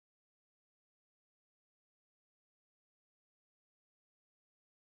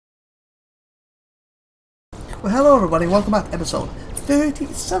Well, hello everybody, welcome back to episode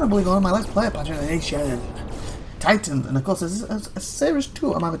 37, I believe, on my Let's Play Planetary Annihilation Titans. And of course, this is a series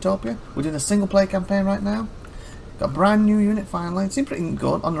 2 of IVATOPIA. We're doing a single player campaign right now. Got a brand new unit finally. It seems pretty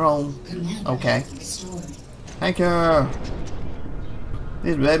good on their own. Okay. Thank you.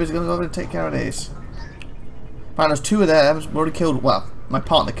 These babies are going to go over and take care of these. Right, there's two of them. I've already killed, well, my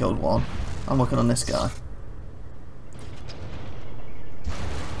partner killed one. I'm working on this guy.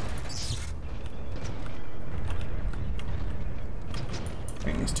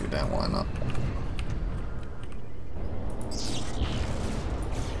 Bring these two down, why not?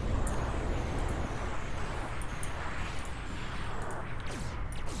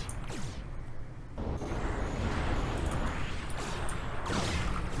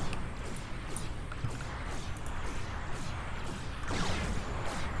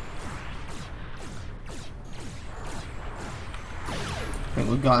 I think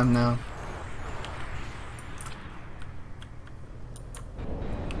we've got him now.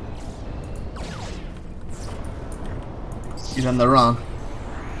 He's on the run.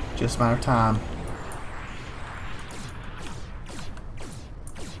 Just a matter of time.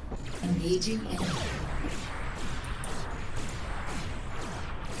 Engaging enemy.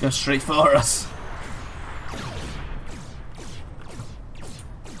 Go straight for us.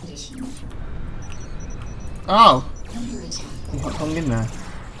 Oh! Under attack. He got hung in there.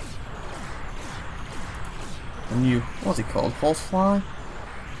 A new, what's he called? Horsefly?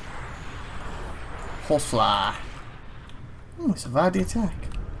 Horsefly. Oh, he survived the attack.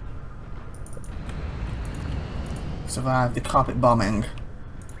 Survived the carpet bombing.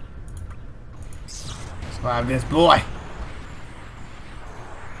 Survived this boy.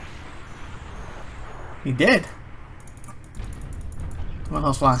 He did. Come on,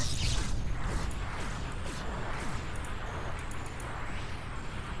 Horsefly.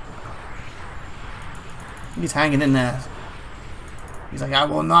 He's hanging in there. He's like, I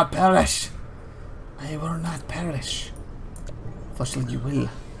will not perish. I will not perish. Fortunately, you will.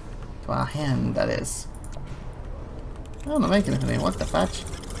 To our hand, that is. I'm not making anything. What the fetch?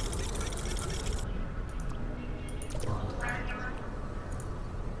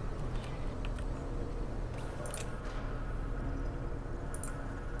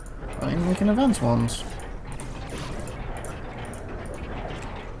 I'm making advanced ones.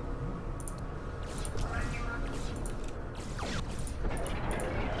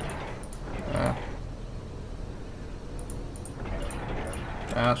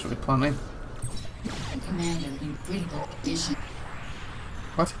 That should be plenty. Commander in critical condition.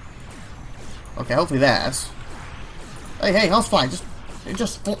 What? Okay, hopefully that's. Hey, Housefly,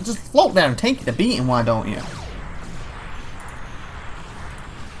 just float there and take the beating. Why don't you?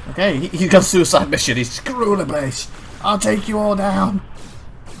 Okay, he's got a suicide mission. He's screwing the place. I'll take you all down.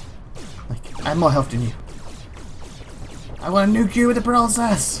 Like, I have more health than you. I want to nuke you with the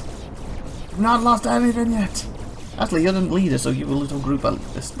process. I've not lost anything yet. Actually, you're the leader, so you a little group at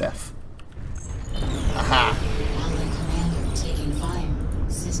this death. Aha! Allied commander taking fire.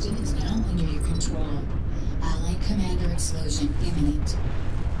 System is now under your control. Allied commander explosion imminent.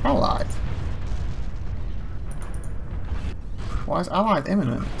 Allied? Why is Allied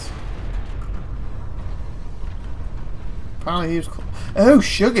imminent? Apparently he was... Oh,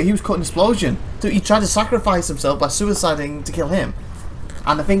 sugar! He was caught in an explosion. So he tried to sacrifice himself by suiciding to kill him.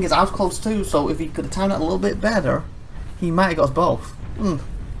 And the thing is, I was close too, so if he could have timed it a little bit better, he might have got us both.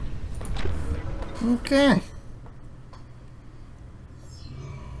 Okay.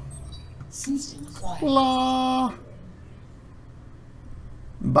 System acquired. La.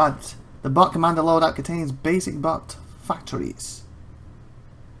 But the bot commander loadout contains basic bot factories.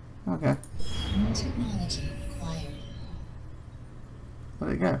 Okay. New technology acquired.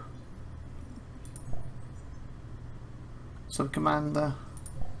 Where'd it go? Sub commander.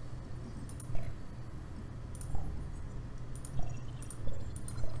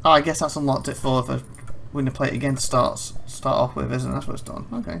 Oh, I guess that's unlocked it for the when to play it again to start off with, isn't it? That's what it's done.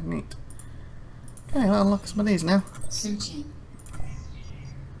 Okay, neat. Okay, I'll unlock some of these now. Searching.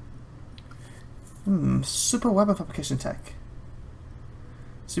 Super weapon fabrication tech.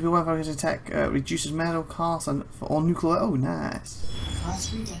 Super weapon fabrication tech reduces metal costs and for all nuclear. Oh, nice.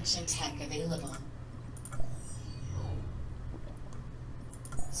 Cost reduction tech available.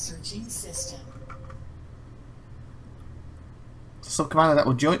 Searching system. Sub commander that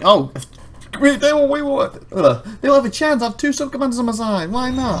will join. Oh, they will have a chance. I have two sub commanders on my side.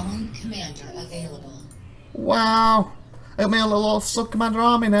 Why not? Allied commander available. Wow. I got me a little sub commander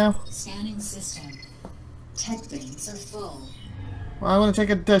army now. Scanning system. Tech banks are full. Well, I want to take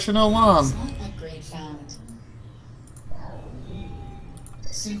additional one. Slot upgrade found.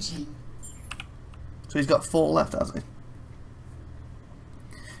 Searching. So he's got 4 left, has he?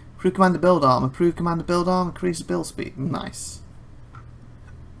 Improve commander build armor. Improve commander build armor. Increase build speed. Nice.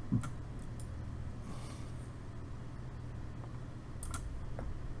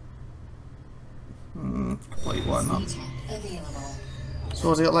 Wait, why not? So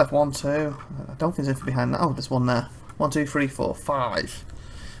what's he got left? 1, 2. I don't think there's anything behind that. Oh, there's one there. 1, 2, 3, 4, 5.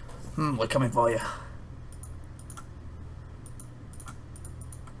 We're coming for you.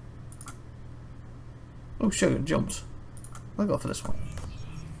 Oh, sugar jumps. I'll go for this one.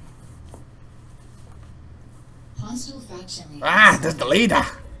 Ah, there's the leader.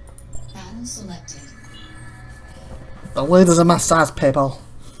 Battle selected. The leader's in my sights, people.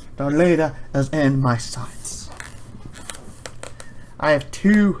 The leader is in my sights. I have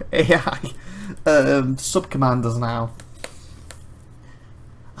 2 AI sub-commanders now.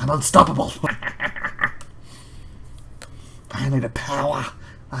 I'm unstoppable. Finally, the power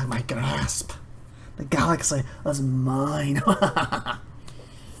at my grasp. The galaxy is mine.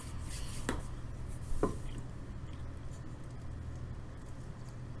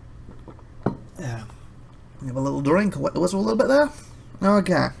 Yeah. Have a little drink. Wet the whistle a little bit there.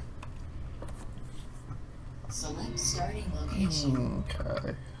 Okay. Select starting location.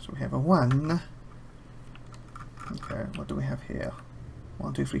 Okay. So we have a 1. Okay. What do we have here?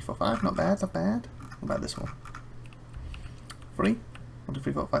 1, 2, 3, 4, 5. Not bad. Not bad. What about this one? 3. 1, 2,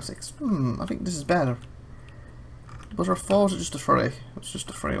 3, 4, 5, 6. I think this is better. Was there a 4 or was it just a 3? It was just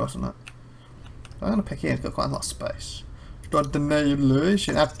a 3, wasn't it? So I'm going to pick here. It's got quite a lot of space. Got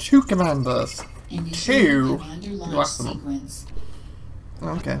Annihilation. I have 2 commanders. 2? Last them.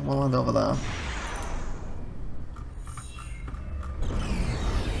 Okay, we'll land over there.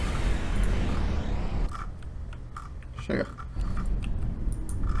 Sugar.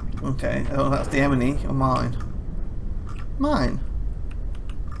 Okay, oh, that's the enemy or mine. Mine.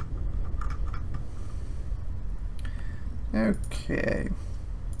 Okay.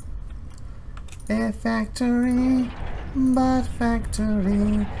 A factory, bot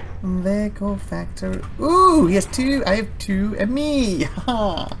factory, vehicle factory. Ooh, he has 2. I have 2 and me.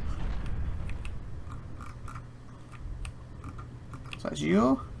 Ha. So that's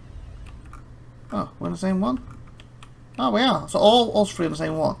you. Oh, we're in the same one. Oh, we are. So all 3 on the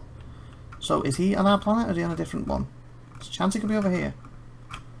same one. So is he on our planet or is he on a different one? There's a chance he could be over here.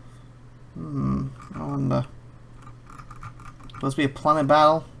 I wonder. Will this be a planet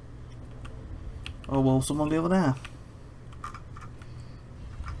battle? Or will someone be over there?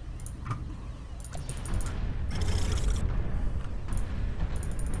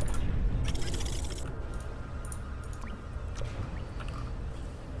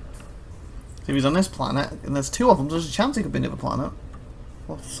 So if he's on this planet, and there's 2 of them, there's a chance he could be on the other planet.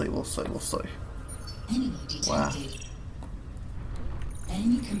 We'll see, we'll see, we'll see. Enemy detected. Wow.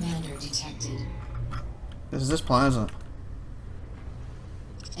 Enemy commander detected. This is this planet, isn't it?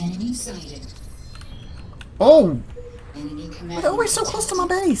 Enemy sighted. Oh! Enemy They're commander always so close to my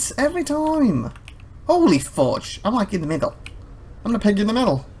detected. base, every time! Holy fudge! I'm like in the middle. I'm the pig in the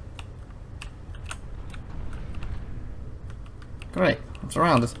middle. Great, I'm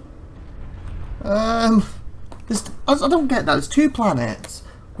surrounded. I don't get that. There's 2 planets.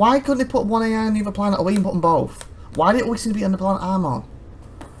 Why couldn't they put 1 AI on the other planet, or even put them both? Why did it always seem to be on the planet I'm on?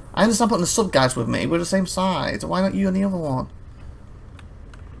 I understand putting the sub guys with me. We're the same size. Why not you on the other one?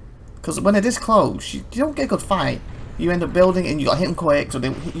 Because when they're this close, you don't get a good fight. You end up building and you got to hit them quick, so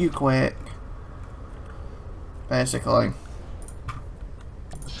they hit you quick. Basically.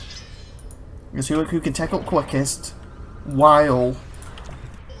 Because who can take up quickest while...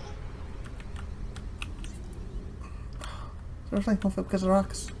 Seriously? Nothing because of the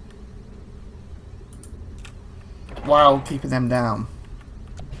rocks? While keeping them down.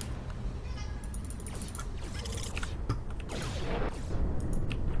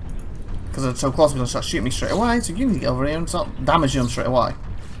 Because they're so close, they're going to start shooting me straight away, so you need to get over here and start damaging them straight away.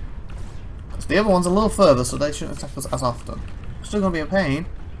 Because the other one's a little further, so they shouldn't attack us as often. Still going to be a pain.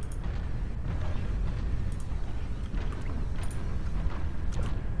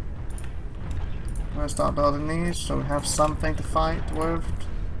 I'm going to start building these, so we have something to fight with.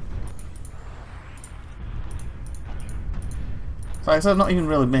 So I'm not even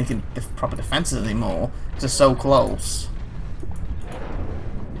really making proper defenses anymore, because they're so close.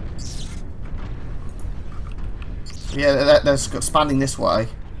 Yeah, they're expanding this way.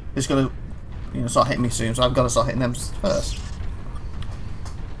 It's going to, start hitting me soon, so I've got to start hitting them first.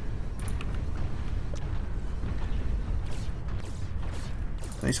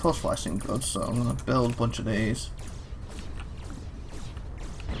 These horseflies seem good, so I'm going to build a bunch of these.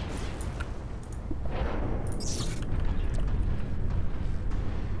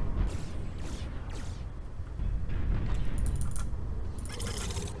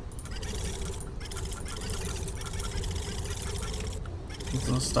 He's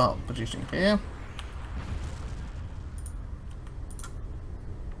going to start producing here.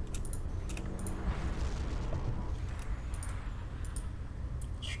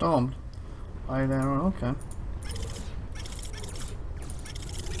 Stormed. Right there, okay.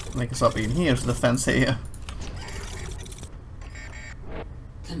 Make us up being here to the fence here.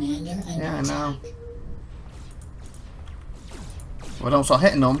 Commander under Yeah, I know. attack. If I don't start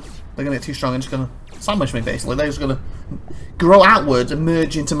hitting them, they're going to get too strong and just going to sandwich me, basically. They're just going to grow outwards and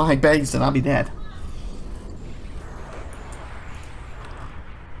merge into my base and I'll be dead.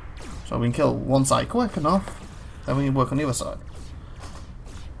 So we can kill one side quick enough, then we can work on the other side.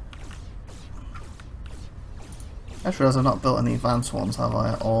 I just realised I've not built any advanced ones, have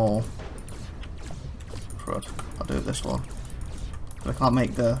I, at all? Crud. I'll do this one. But I can't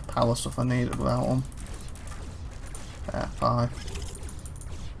make the power stuff I need without them. Yeah, 5.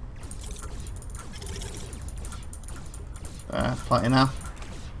 Plenty now.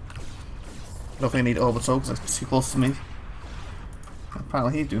 Don't think I need orbital because that's too close to me.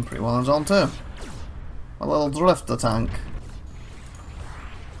 Apparently he's doing pretty well on his own too. A little drifter tank.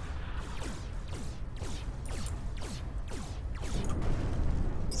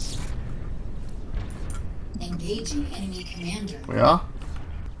 Engaging enemy commander. We are?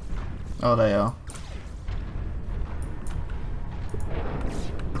 Oh, they are.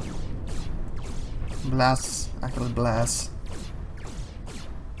 Blast. Actually, blast.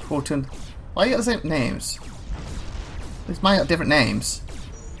 Potent. Why you got the same names? These might have different names.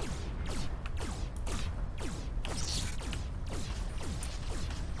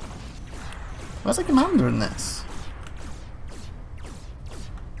 Where's the commander in this?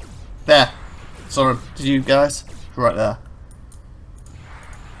 There. Sorry, did you guys? Right there.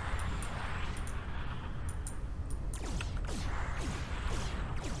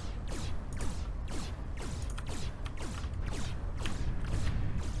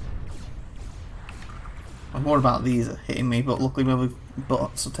 I'm worried about these hitting me, but luckily we have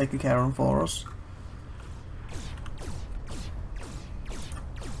bots are taking care of them for us.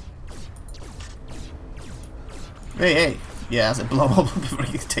 Hey, hey! Yeah, as it blow up before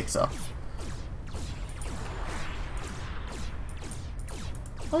it takes off.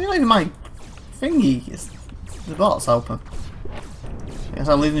 Oh, you're not even my thingy. It's the bot's open. Yes,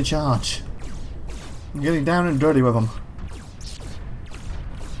 I'm leading charge. I'm getting down and dirty with them.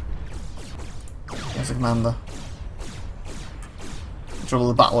 There's the commander. The trouble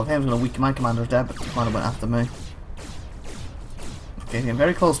with the battle with him is going to weaken my commander dead, but the commander went after me. Okay, getting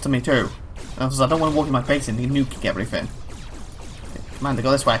very close to me too. Because I don't want to walk in my base and nuke everything. Okay, commander,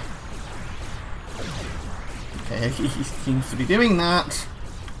 go this way. Okay, he seems to be doing that.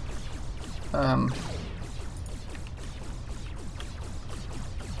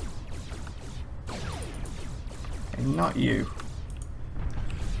 Okay, not you.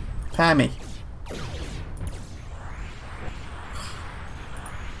 Repair me.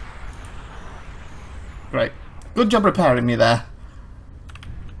 Great. Good job repairing me there.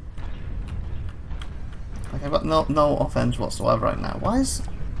 Like, I've got no offense whatsoever right now. Why is...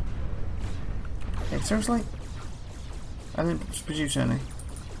 Okay, seriously? I didn't produce any.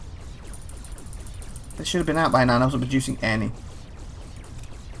 They should have been out by now and I wasn't producing any.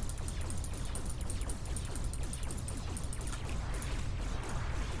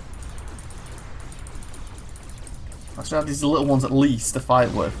 I should have these little ones at least to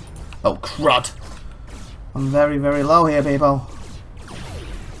fight with. Oh, crud! I'm very, very low here, people.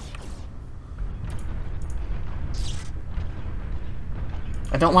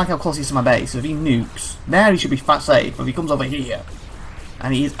 I don't like how close he is to my base. If he nukes, there he should be safe. But if he comes over here,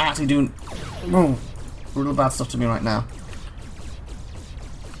 and he is actually doing real bad stuff to me right now.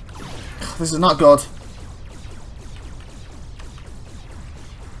 This is not good.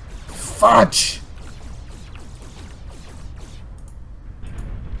 Fudge!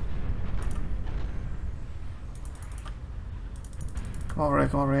 Come over here,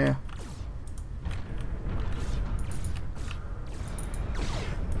 come over here.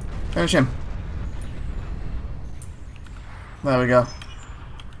 Finish him. There we go.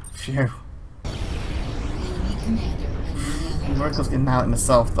 Phew. I'm very close to getting out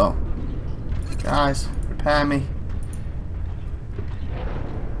myself though. Guys, repair me.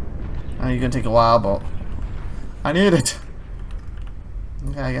 I know you're gonna take a while, but I need it.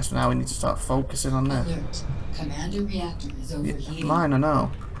 Okay, I guess now we need to start focusing on this. Alert. Commander reactor is overheating. Mine, I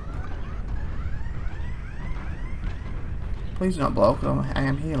know. Please do not blow, because I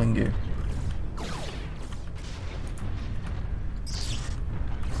am healing you.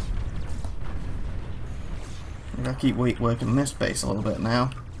 I gotta keep working this base a little bit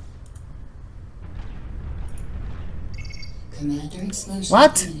now. Commander explosion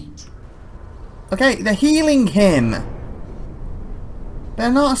What? imminent. Okay, they're healing him.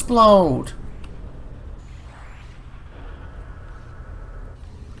 Better not explode.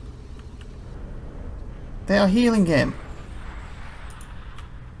 They are healing him.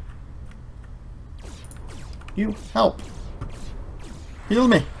 You help. Heal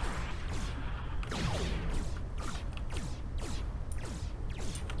me.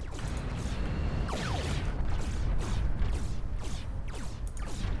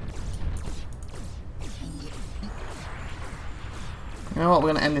 You know what, we're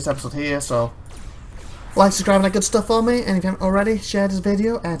going to end this episode here, so like, subscribe, and that good stuff for me, and if you haven't already, share this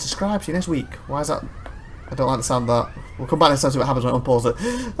video, and subscribe. See you next week. Why is that? I don't like the sound of that. We'll come back next time to see what happens when I unpause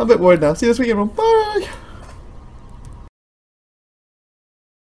it. I'm a bit worried now. See you next week, everyone. Bye!